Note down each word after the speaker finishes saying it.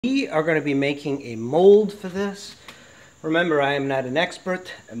We are going to be making a mold for this. Remember, I am not an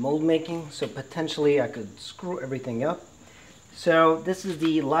expert at mold making, so potentially I could screw everything up. So this is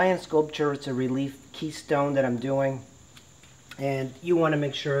the lion sculpture. It's a relief keystone that I'm doing. And you want to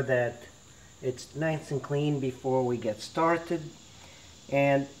make sure that it's nice and clean before we get started.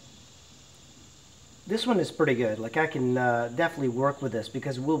 And this one is pretty good. Like, I can definitely work with this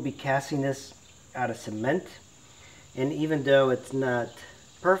because we'll be casting this out of cement. And even though it's not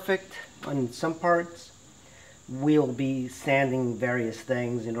perfect on some parts, we'll be sanding various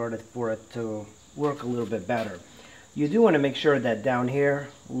things in order for it to work a little bit better. You do want to make sure that down here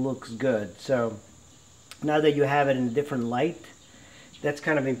looks good. So now that you have it in a different light, that's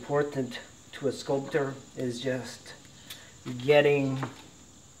kind of important to a sculptor, is just getting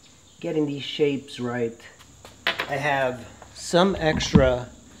these shapes right. I have some extra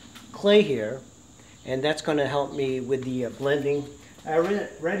clay here, and that's going to help me with the blending. I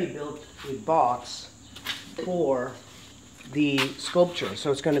already built a box for the sculpture,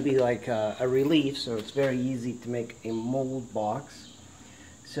 so it's going to be like a relief, so it's very easy to make a mold box.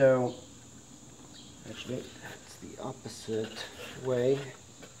 So actually that's the opposite way.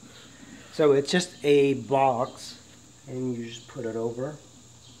 So it's just a box and you just put it over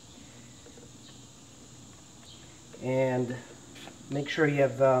and make sure you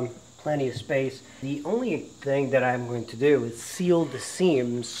have plenty of space. The only thing that I'm going to do is seal the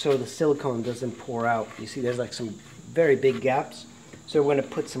seams so the silicone doesn't pour out. You see there's like some very big gaps. So we're going to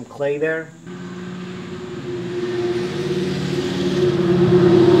put some clay there.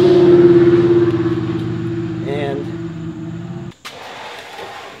 And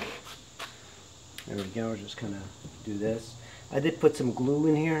there we go, we're just going to do this. I did put some glue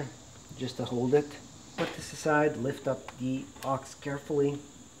in here just to hold it. Put this aside, lift up the box carefully.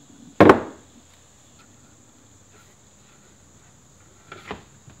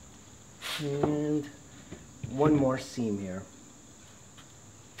 And one more seam here.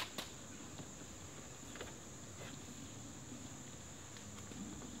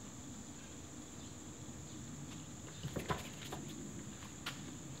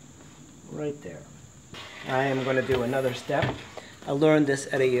 Right there. I am going to do another step. I learned this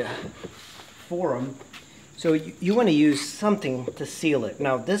at a forum. So you want to use something to seal it.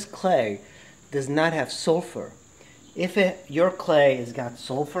 Now this clay does not have sulfur. If your clay has got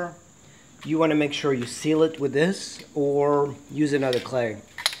sulfur, you want to make sure you seal it with this or use another clay.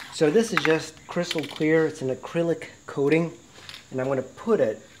 So this is just crystal clear. It's an acrylic coating, and I'm going to put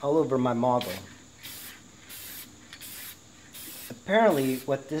it all over my model. Apparently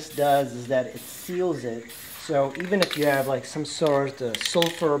what this does is that it seals it, so even if you have like some sort of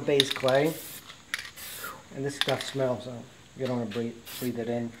sulfur based clay, and this stuff smells, so you don't want to breathe it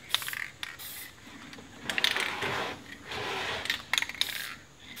in.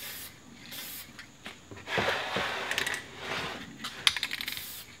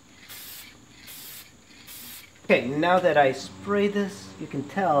 Okay, now that I spray this, you can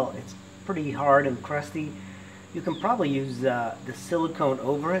tell it's pretty hard and crusty. You can probably use the silicone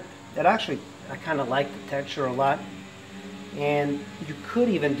over it. That actually, I kind of like the texture a lot. And you could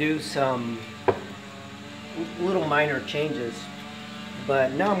even do some little minor changes.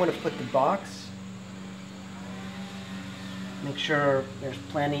 But now I'm going to put the box. Make sure there's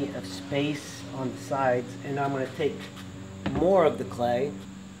plenty of space on the sides. And I'm going to take more of the clay.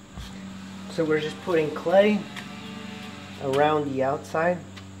 So we're just putting clay around the outside.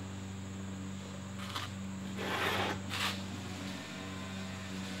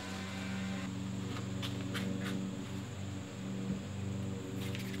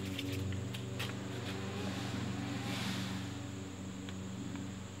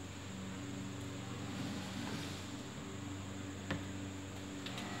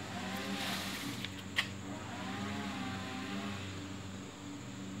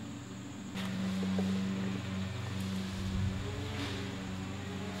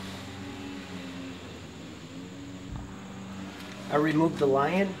 I removed the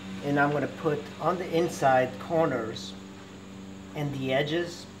lion, and I'm going to put on the inside corners and the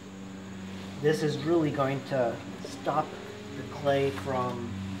edges. This is really going to stop the clay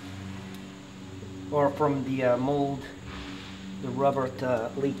from the mold, the rubber to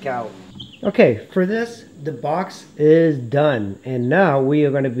leak out. Okay, for this, the box is done, and now we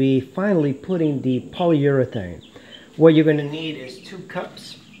are going to be finally putting the polyurethane. What you're going to need is 2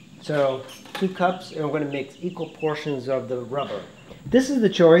 cups. So 2 cups, and we're going to mix equal portions of the rubber. This is the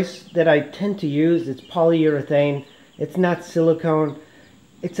choice that I tend to use. It's polyurethane. It's not silicone.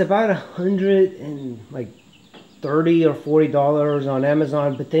 It's about $130 or $40 on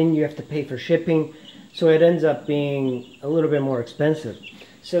Amazon, but then you have to pay for shipping, so it ends up being a little bit more expensive.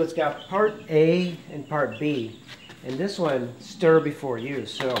 So it's got part A and part B. And this one, stir before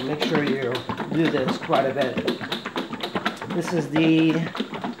use. So make sure you do this quite a bit. This is the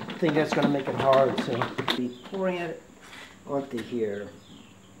thing that's going to make it hard. So be pouring it onto here.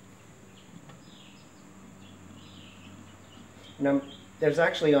 Now, there's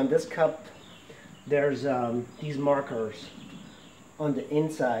actually on this cup, there's these markers on the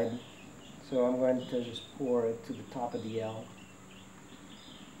inside. So I'm going to just pour it to the top of the L.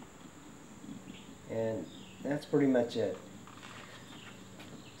 And that's pretty much it.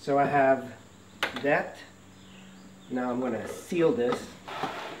 So I have that. Now I'm going to seal this.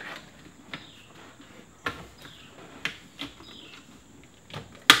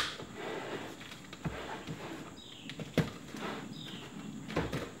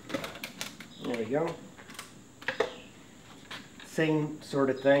 There we go. Same sort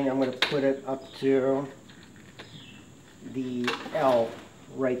of thing. I'm going to put it up to the L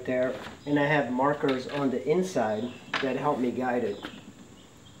right there. And I have markers on the inside that help me guide it.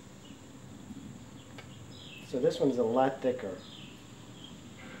 So this one's a lot thicker.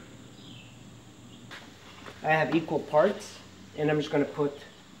 I have equal parts, and I'm just going to put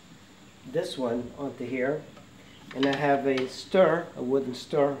this one onto here. And I have a stir, a wooden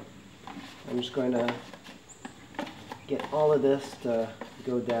stir. I'm just going to get all of this to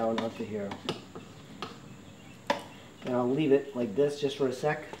go down onto here. And I'll leave it like this just for a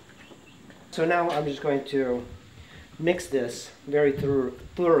sec. So now I'm just going to mix this very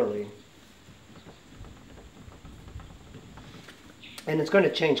thoroughly. And it's going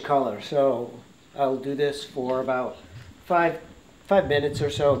to change color, so I'll do this for about five minutes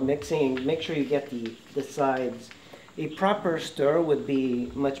or so mixing. Make sure you get the sides. A proper stir would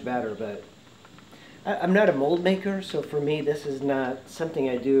be much better, but I'm not a mold maker, so for me this is not something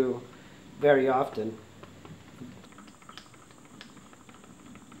I do very often.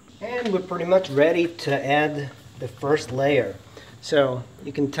 And we're pretty much ready to add the first layer. So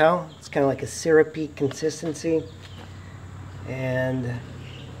you can tell it's kind of like a syrupy consistency. And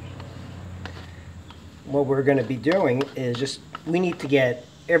what we're going to be doing is we need to get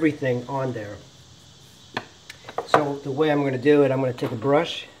everything on there. So the way I'm going to do it, I'm going to take a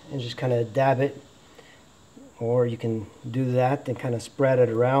brush and just kind of dab it. Or you can do that and kind of spread it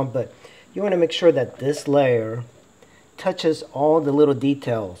around. But you want to make sure that this layer touches all the little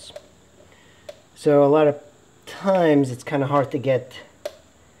details. So a lot of times it's kind of hard to get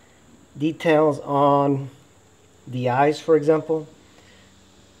details on the eyes, for example.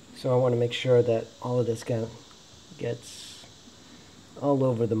 So I want to make sure that all of this kind of gets all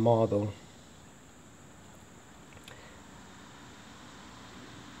over the model.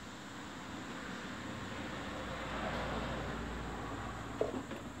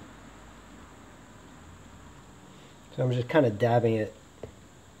 So I'm just kind of dabbing it.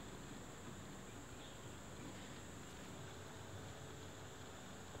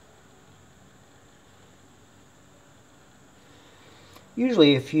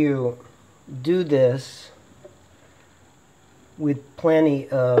 Usually if you do this with plenty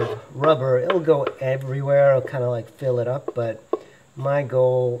of rubber, it'll go everywhere. It'll kind of like fill it up, but my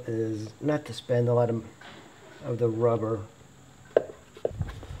goal is not to spend a lot of the rubber.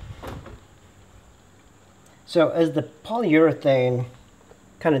 So as the polyurethane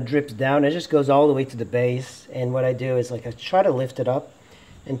kind of drips down, it just goes all the way to the base, and what I do is like I try to lift it up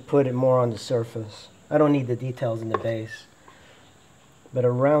and put it more on the surface. I don't need the details in the base. But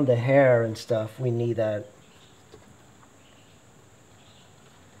around the hair and stuff, we need that.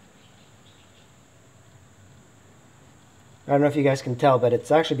 I don't know if you guys can tell, but it's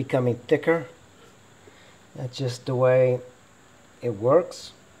actually becoming thicker. That's just the way it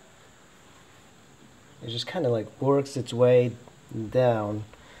works. It just kind of like works its way down.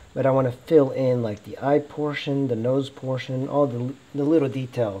 But I want to fill in like the eye portion, the nose portion, all the little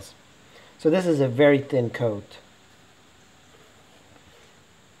details. So this is a very thin coat.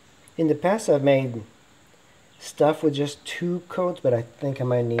 In the past I've made stuff with just 2 coats, but I think I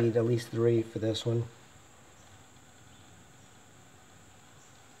might need at least 3 for this one.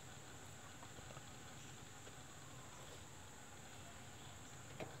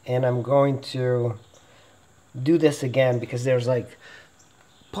 And I'm going to do this again because there's like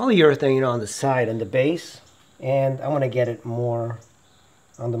polyurethane on the side and the base, and I want to get it more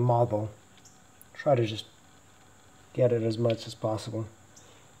on the model. Try to just get it as much as possible.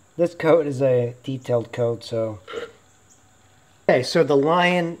 This coat is a detailed coat, so... Okay, so the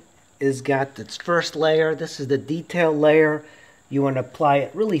lion is got its first layer. This is the detail layer. You want to apply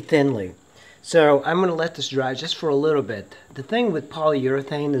it really thinly. So I'm going to let this dry just for a little bit. The thing with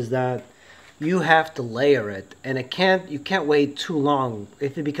polyurethane is that you have to layer it, and you can't wait too long.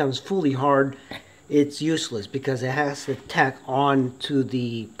 If it becomes fully hard, it's useless because it has to tack on to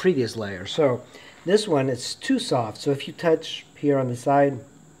the previous layer. So this one is too soft, so if you touch here on the side,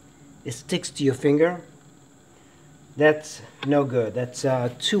 it sticks to your finger. That's no good. That's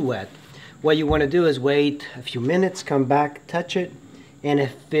too wet. What you want to do is wait a few minutes, come back, touch it, and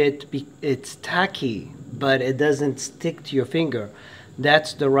if it's tacky but it doesn't stick to your finger,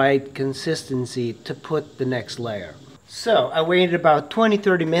 that's the right consistency to put the next layer. So I waited about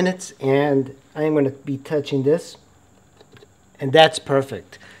 20-30 minutes, and I'm going to be touching this, and that's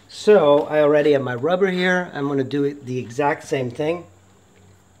perfect. So I already have my rubber here. I'm going to do it the exact same thing,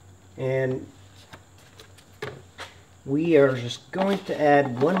 and we are just going to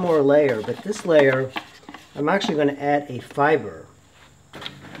add one more layer, but this layer I'm actually going to add a fiber.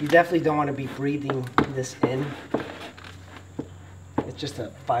 You definitely don't want to be breathing this in. It's just a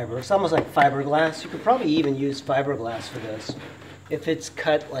fiber. It's almost like fiberglass. You could probably even use fiberglass for this if it's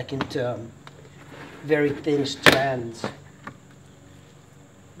cut like into very thin strands.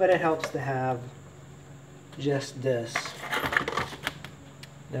 But it helps to have just this.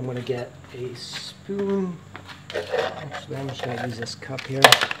 Then I'm going to get a spoon. Actually, I'm just going to use this cup here.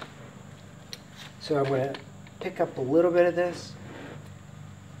 So I'm going to pick up a little bit of this.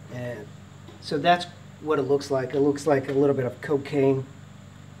 And so that's what it looks like. It looks like a little bit of cocaine.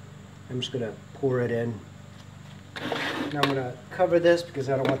 I'm just going to pour it in. Now I'm going to cover this because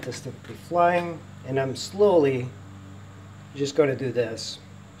I don't want this to be flying. And I'm slowly just going to do this.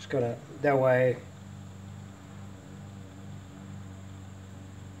 Just going to, that way.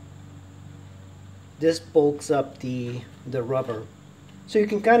 This bulks up the rubber. So you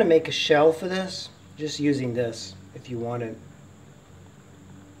can kind of make a shell for this just using this if you want it.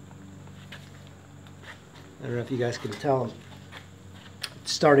 I don't know if you guys can tell.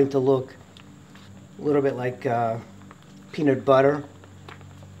 It's starting to look a little bit like peanut butter.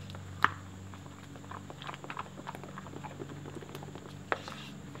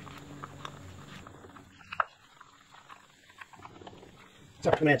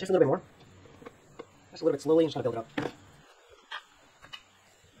 So I'm going to add just a little bit more. Just a little bit slowly, and just going to build it up.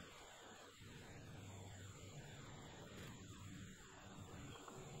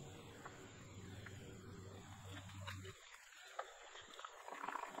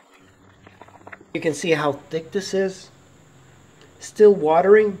 You can see how thick this is. Still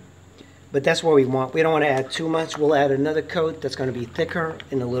watery, but that's what we want. We don't want to add too much. We'll add another coat that's going to be thicker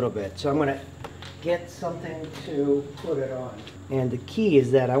in a little bit. So I'm going to get something to put it on. And the key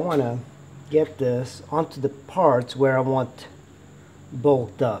is that I want to get this onto the parts where I want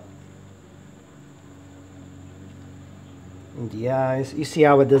bulked up. In the eyes, you see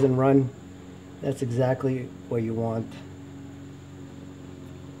how it doesn't run? That's exactly what you want.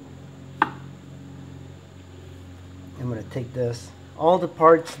 I'm going to take this, all the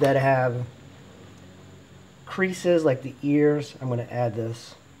parts that have creases like the ears, I'm going to add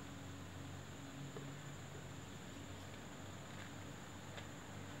this.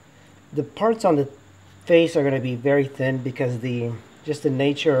 The parts on the face are going to be very thin because just the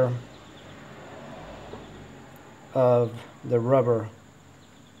nature of the rubber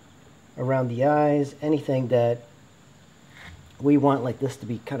around the eyes. Anything that we want like this to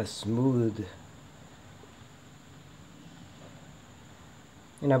be kind of smooth.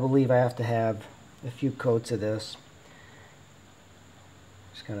 And I believe I have to have a few coats of this.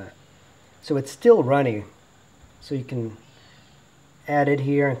 Just gonna, so it's still runny, so you can add it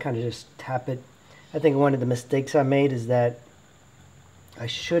here and kind of just tap it. I think one of the mistakes I made is that I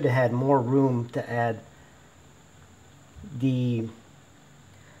should have had more room to add the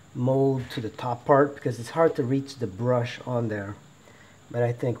mold to the top part because it's hard to reach the brush on there. But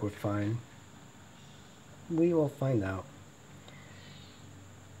I think we're fine. We will find out.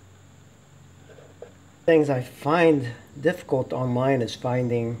 Things I find difficult online is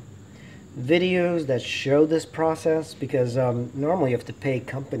finding videos that show this process because normally you have to pay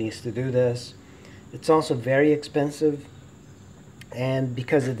companies to do this. It's also very expensive, and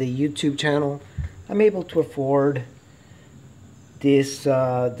because of the YouTube channel I'm able to afford this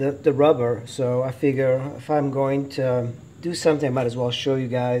the rubber, so I figure if I'm going to do something I might as well show you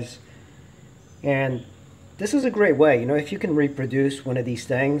guys. And this is a great way, you know, if you can reproduce one of these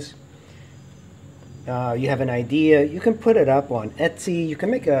things, you have an idea, you can put it up on Etsy. You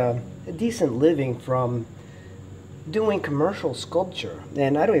can make a decent living from doing commercial sculpture.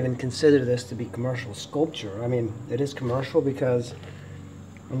 And I don't even consider this to be commercial sculpture. I mean, it is commercial because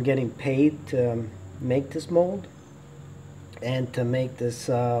I'm getting paid to make this mold and to make this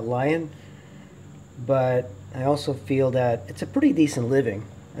lion. But I also feel that it's a pretty decent living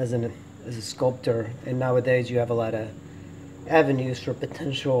as an as a sculptor, and nowadays you have a lot of avenues for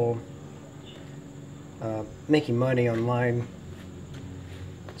potential making money online.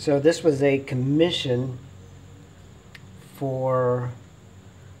 So this was a commission for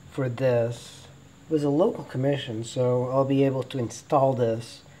this. It was a local commission, so I'll be able to install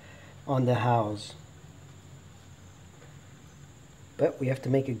this on the house. But we have to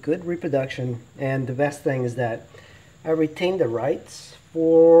make a good reproduction, and the best thing is that I retain the rights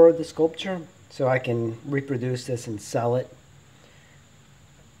for the sculpture, so I can reproduce this and sell it.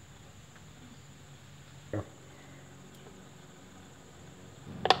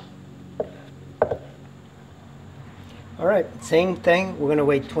 Alright, same thing. We're going to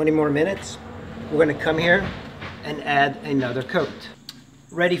wait 20 more minutes. We're going to come here and add another coat.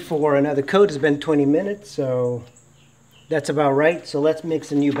 Ready for another coat. It's been 20 minutes, so that's about right. So let's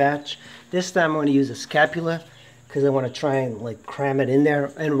mix a new batch. This time I'm going to use a scapula because I want to try and like cram it in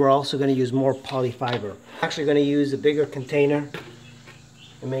there. And we're also going to use more polyfiber. I'm actually going to use a bigger container.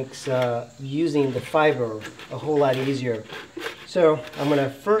 It makes using the fiber a whole lot easier. So I'm going to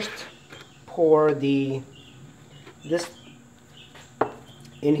first pour this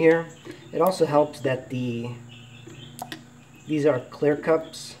in here. It also helps that these are clear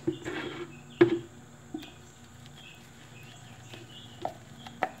cups.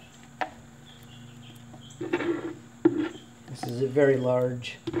 This is a very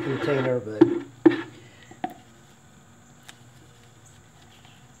large container, but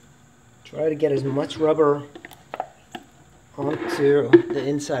try to get as much rubber onto the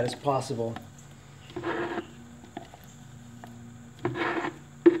inside as possible.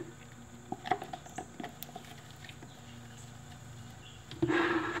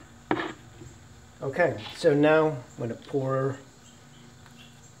 Okay, so now I'm going to pour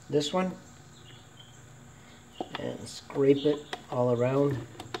this one and scrape it all around.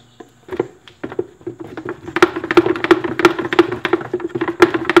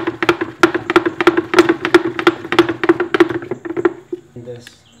 And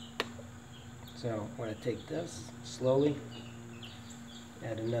this. So I'm going to take this slowly,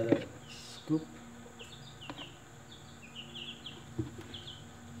 add another scoop.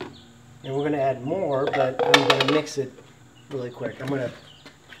 And we're going to add more, but I'm going to mix it really quick. I'm going to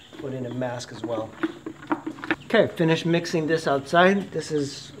put in a mask as well. Okay, finished mixing this outside. This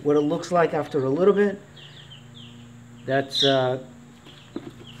is what it looks like after a little bit. That's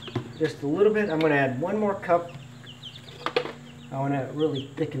just a little bit. I'm going to add one more cup. I want to really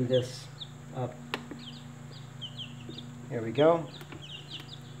thicken this up. Here we go.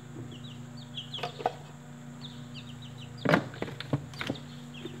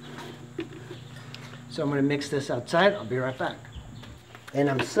 So I'm going to mix this outside. I'll be right back. And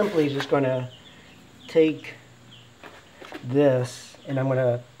I'm simply just going to take this and I'm going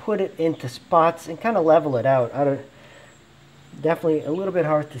to put it into spots and kind of level it out. Definitely a little bit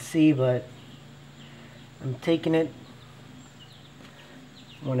hard to see, but I'm taking it.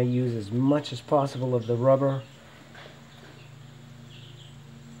 I want to use as much as possible of the rubber.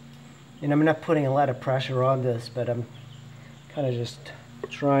 And I'm not putting a lot of pressure on this, but I'm kind of just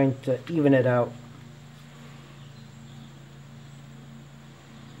trying to even it out.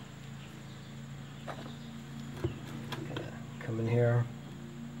 Come in here.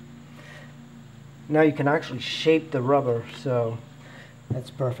 Now you can actually shape the rubber, so that's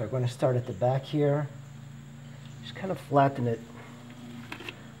perfect. I'm going to start at the back here. Just kind of flatten it.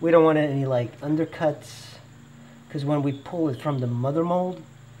 We don't want any like undercuts, because when we pull it from the mother mold,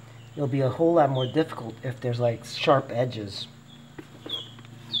 it'll be a whole lot more difficult if there's like sharp edges.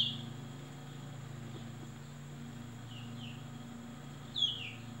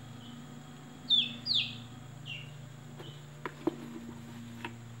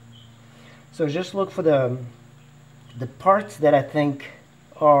 So just look for the parts that I think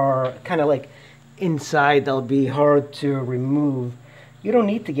are kind of like inside, they'll be hard to remove. You don't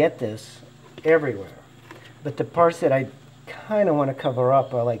need to get this everywhere, but the parts that I kind of want to cover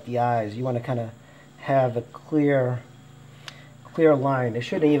up are like the eyes. You want to kind of have a clear line. It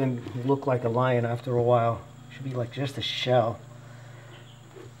shouldn't even look like a lion after a while. It should be like just a shell.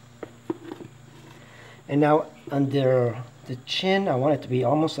 And now under the chin, I want it to be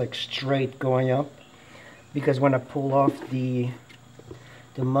almost like straight going up, because when I pull off the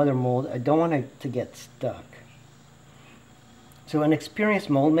mother mold, I don't want it to get stuck. So an experienced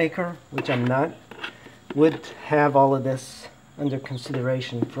mold maker, which I'm not, would have all of this under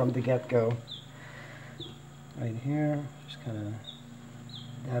consideration from the get-go. Right here, just kind of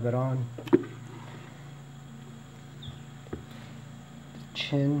dab it on. The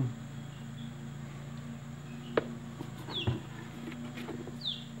chin.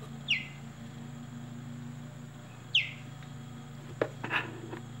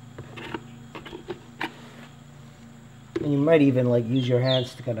 And you might even like use your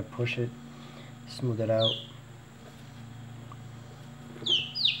hands to kind of push it, smooth it out.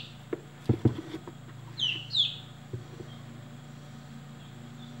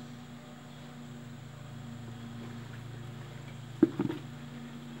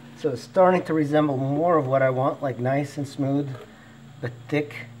 So it's starting to resemble more of what I want, like nice and smooth, but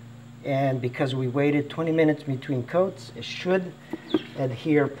thick. And because we waited 20 minutes between coats, it should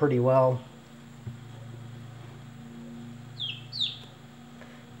adhere pretty well.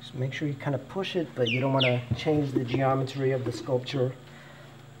 Just make sure you kind of push it, but you don't want to change the geometry of the sculpture.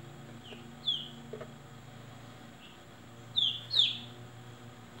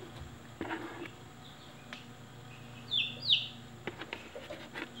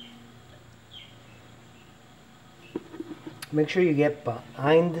 Make sure you get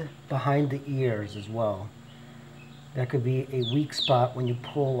behind the ears as well. That could be a weak spot when you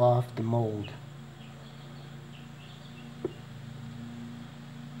pull off the mold.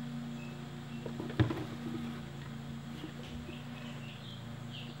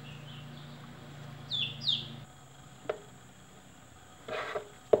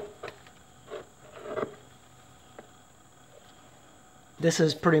 This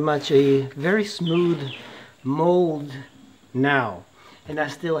is pretty much a very smooth mold now, and I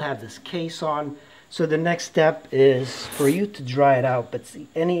still have this case on. So the next step is for you to dry it out, but see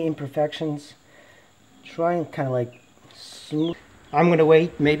any imperfections, try and kind of like smooth. I'm going to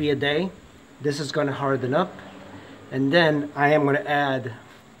wait maybe a day. This is going to harden up, and then I am going to add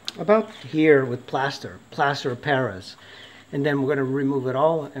about here with plaster of Paris, and then we're going to remove it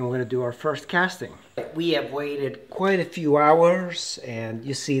all and we're going to do our first casting. We have waited quite a few hours, and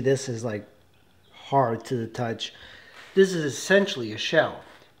you see this is like hard to the touch. This is essentially a shell,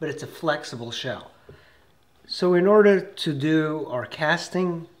 but it's a flexible shell. So in order to do our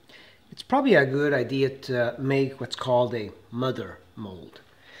casting, it's probably a good idea to make what's called a mother mold.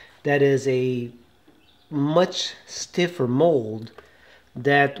 That is a much stiffer mold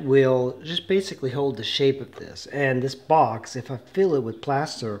that will just basically hold the shape of this. And this box, if I fill it with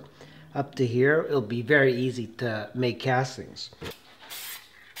plaster up to here, it'll be very easy to make castings.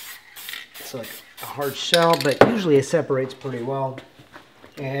 It's like a hard shell, but usually it separates pretty well.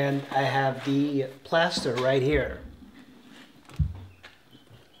 And I have the plaster right here.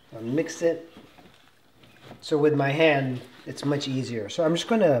 I'll mix it. So with my hand, it's much easier. So I'm just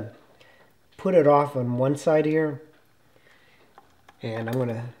going to put it off on one side here, and I'm going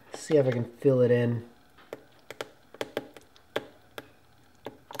to see if I can fill it in.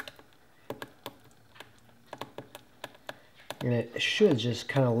 And it should just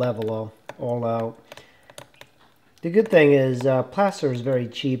kind of level all out. The good thing is plaster is very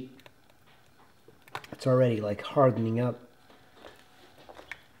cheap. It's already like hardening up.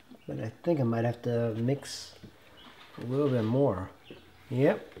 But I think I might have to mix a little bit more.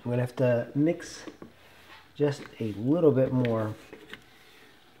 Yep, I'm going to have to mix just a little bit more.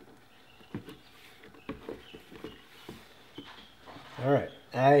 Alright,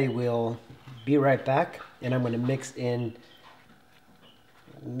 I will be right back, and I'm going to mix in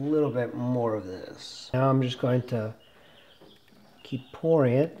a little bit more of this. Now I'm just going to keep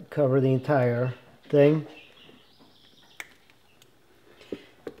pouring it, cover the entire thing.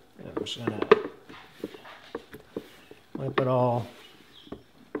 I'm just going to wipe it all.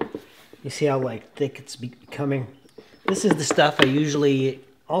 You see how like thick it's becoming? This is the stuff I usually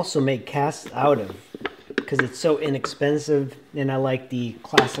also make casts out of, because it's so inexpensive, and I like the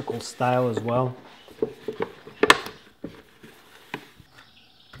classical style as well.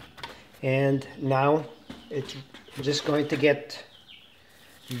 And now it's just going to get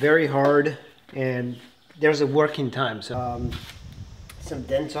very hard, and there's a working time, so some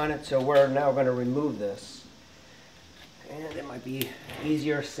dents on it, so we're now going to remove this. And it might be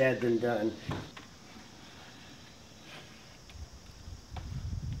easier said than done.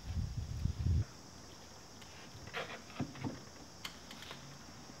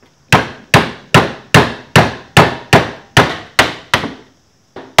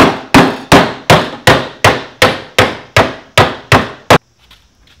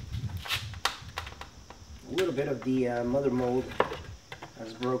 A little bit of the mother mold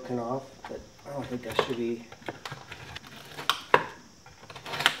has broken off, but I don't think that should be.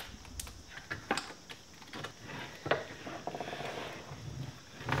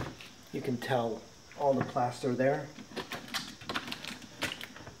 You can tell all the plaster there.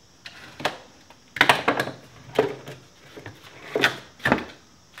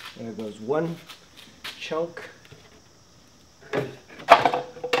 There goes one chunk, and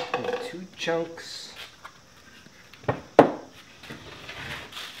 2 chunks.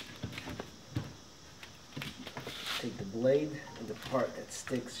 take the blade and the part that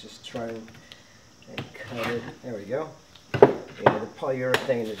sticks, just try and cut it. There we go. Yeah, the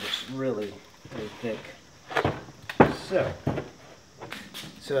polyurethane is just really, really thick.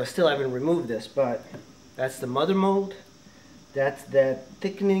 So I still haven't removed this, but that's the mother mold. That's that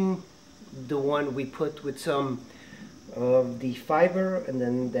thickening, the one we put with some of the fiber, and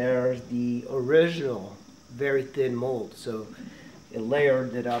then there's the original very thin mold. So it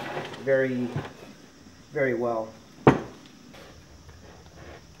layered it up very, very well.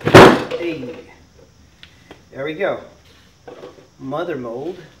 Hey, there we go. Mother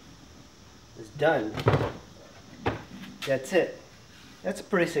mold is done. That's it. That's a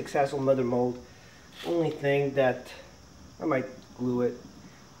pretty successful mother mold. Only thing that I might glue it,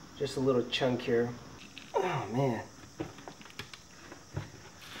 just a little chunk here. Oh man.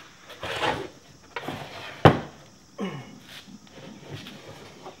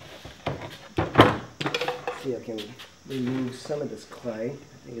 See, I can remove some of this clay.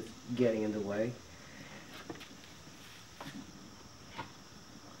 I think it's getting in the way.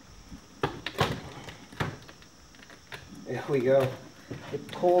 There we go. It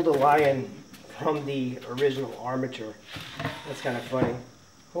pulled the lion from the original armature. That's kind of funny.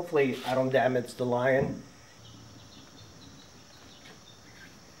 Hopefully I don't damage the lion.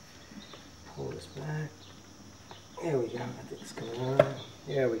 Pull this back. There we go. I think it's coming on.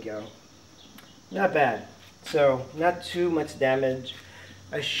 There we go. Not bad. So not too much damage.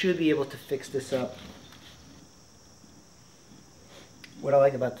 I should be able to fix this up. What I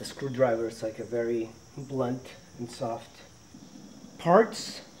like about the screwdriver, it's like a very blunt and soft.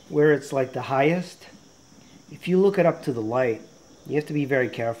 Parts where it's like the highest, if you look it up to the light, you have to be very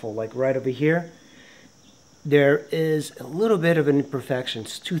careful. Like right over here, there is a little bit of an imperfection.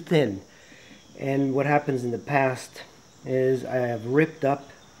 It's too thin. And what happens in the past is I have ripped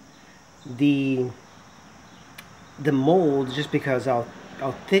up the mold just because how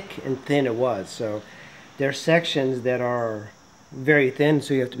thick and thin it was. So there are sections that are very thin,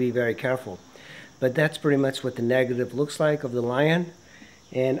 so you have to be very careful. But that's pretty much what the negative looks like of the lion.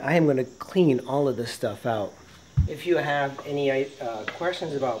 And I am going to clean all of this stuff out. If you have any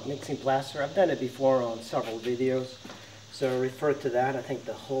questions about mixing plaster, I've done it before on several videos. So refer to that. I think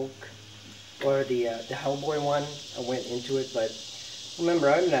the Hulk or the Hellboy one, I went into it. But remember,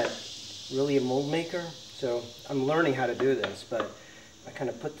 I'm not really a mold maker, so I'm learning how to do this. But I kind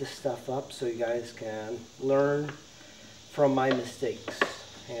of put this stuff up so you guys can learn from my mistakes.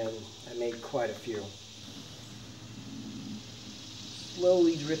 And I made quite a few.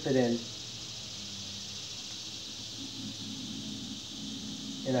 Slowly drip it in.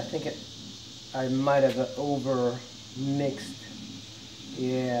 And I think I might have over mixed.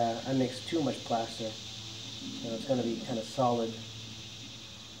 Yeah, I mixed too much plaster. So it's going to be kind of solid.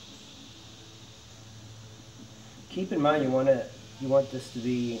 Keep in mind you want this to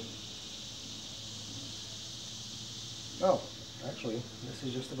be. Oh, actually, this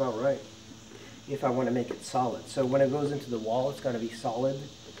is just about right. If I want to make it solid. So when it goes into the wall, it's got to be solid.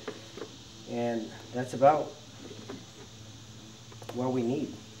 And that's about what we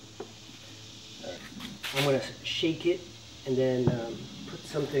need. I'm going to shake it and then put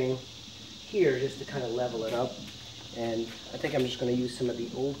something here just to kind of level it up. And I think I'm just going to use some of the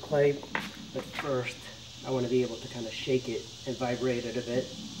old clay. But first, I want to be able to kind of shake it and vibrate it a bit.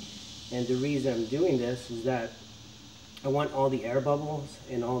 And the reason I'm doing this is that I want all the air bubbles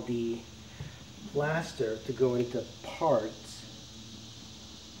and all the plaster to go into parts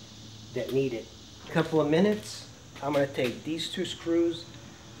that need it. A couple of minutes, I'm going to take these two screws,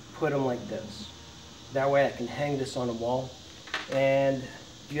 put them like this. That way I can hang this on the wall. And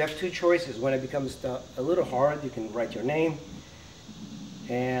you have two choices. When it becomes a little hard, you can write your name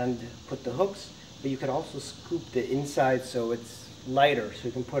and put the hooks, but you can also scoop the inside so it's lighter, so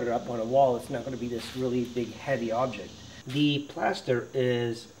you can put it up on a wall. It's not going to be this really big heavy object. The plaster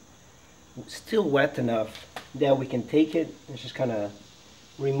is still wet enough that we can take it and just kind of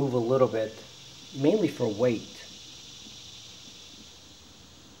remove a little bit, mainly for weight.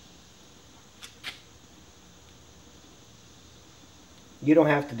 You don't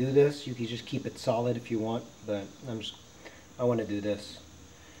have to do this. You can just keep it solid if you want, but I want to do this.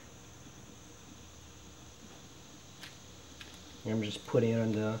 I'm just putting it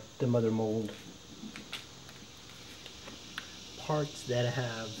on the mother mold. Parts that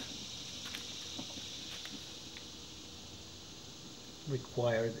have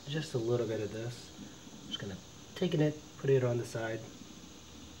required just a little bit of this. I'm just going to take it, put it on the side.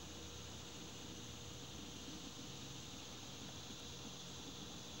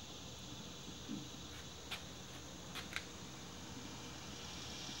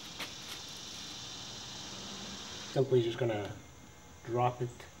 simply just gonna drop it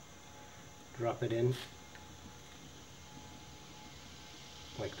in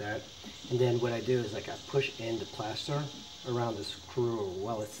like that, and then what I do is like I push in the plaster around the screw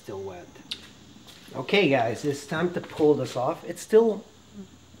while it's still wet. Okay guys, it's time to pull this off. It's still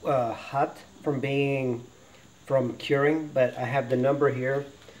hot from curing, but I have the number here.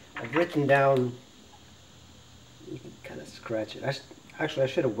 I've written down, you can kind of scratch it. Actually I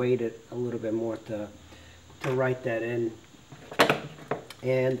should have waited a little bit more to write that in.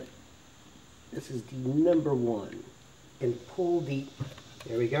 And this is the number 1. And pull the,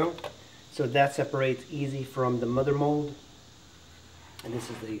 there we go. So that separates easy from the mother mold. And this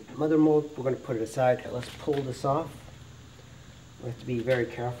is the mother mold. We're going to put it aside. Let's pull this off. We have to be very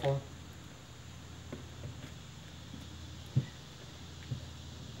careful.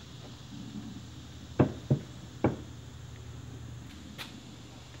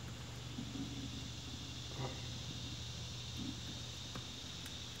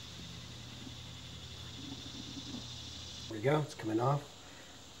 There we go. It's coming off.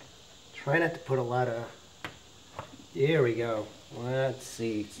 Try not to put a lot of... There we go. Let's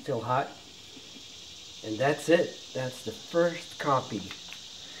see. It's still hot. And that's it. That's the first copy.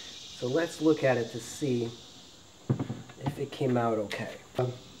 So let's look at it to see if it came out okay.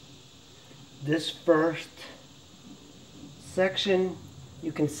 This first section,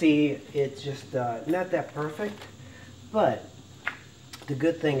 you can see it's just not that perfect. But the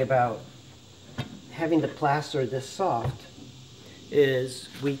good thing about having the plaster this soft is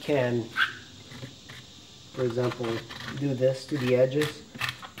we can, for example, do this to the edges,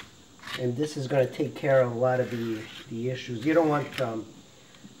 and this is going to take care of a lot of the issues. You don't want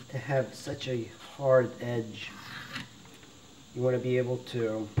to have such a hard edge. You want to be able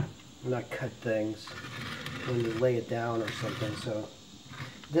to not cut things when you lay it down or something. So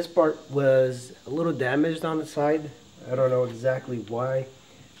this part was a little damaged on the side. I don't know exactly why.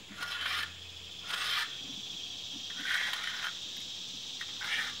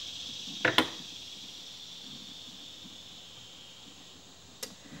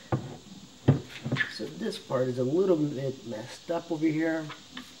 So this part is a little bit messed up over here,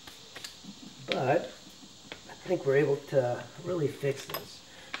 but I think we're able to really fix this.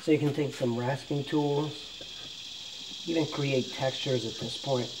 So you can take some rasping tools, even create textures at this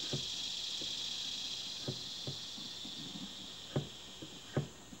point.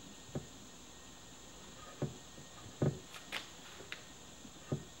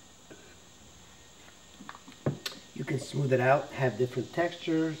 You can smooth it out, have different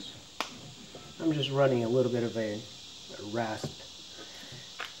textures. I'm just running a little bit of a rasp.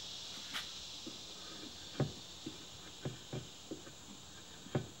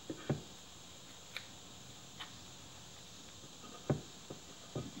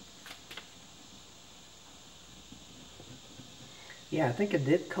 Yeah, I think it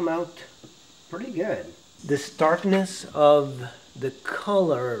did come out pretty good. The starkness of the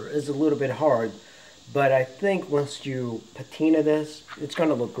color is a little bit hard, but I think once you patina this, it's going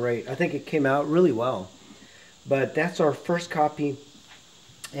to look great. I think it came out really well. But that's our first copy.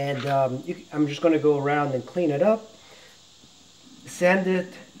 And I'm just going to go around and clean it up, sand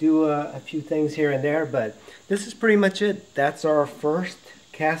it, do a few things here and there. But this is pretty much it. That's our first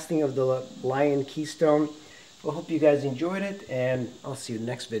casting of the Lion Keystone. I hope you guys enjoyed it, and I'll see you in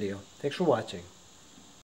the next video. Thanks for watching.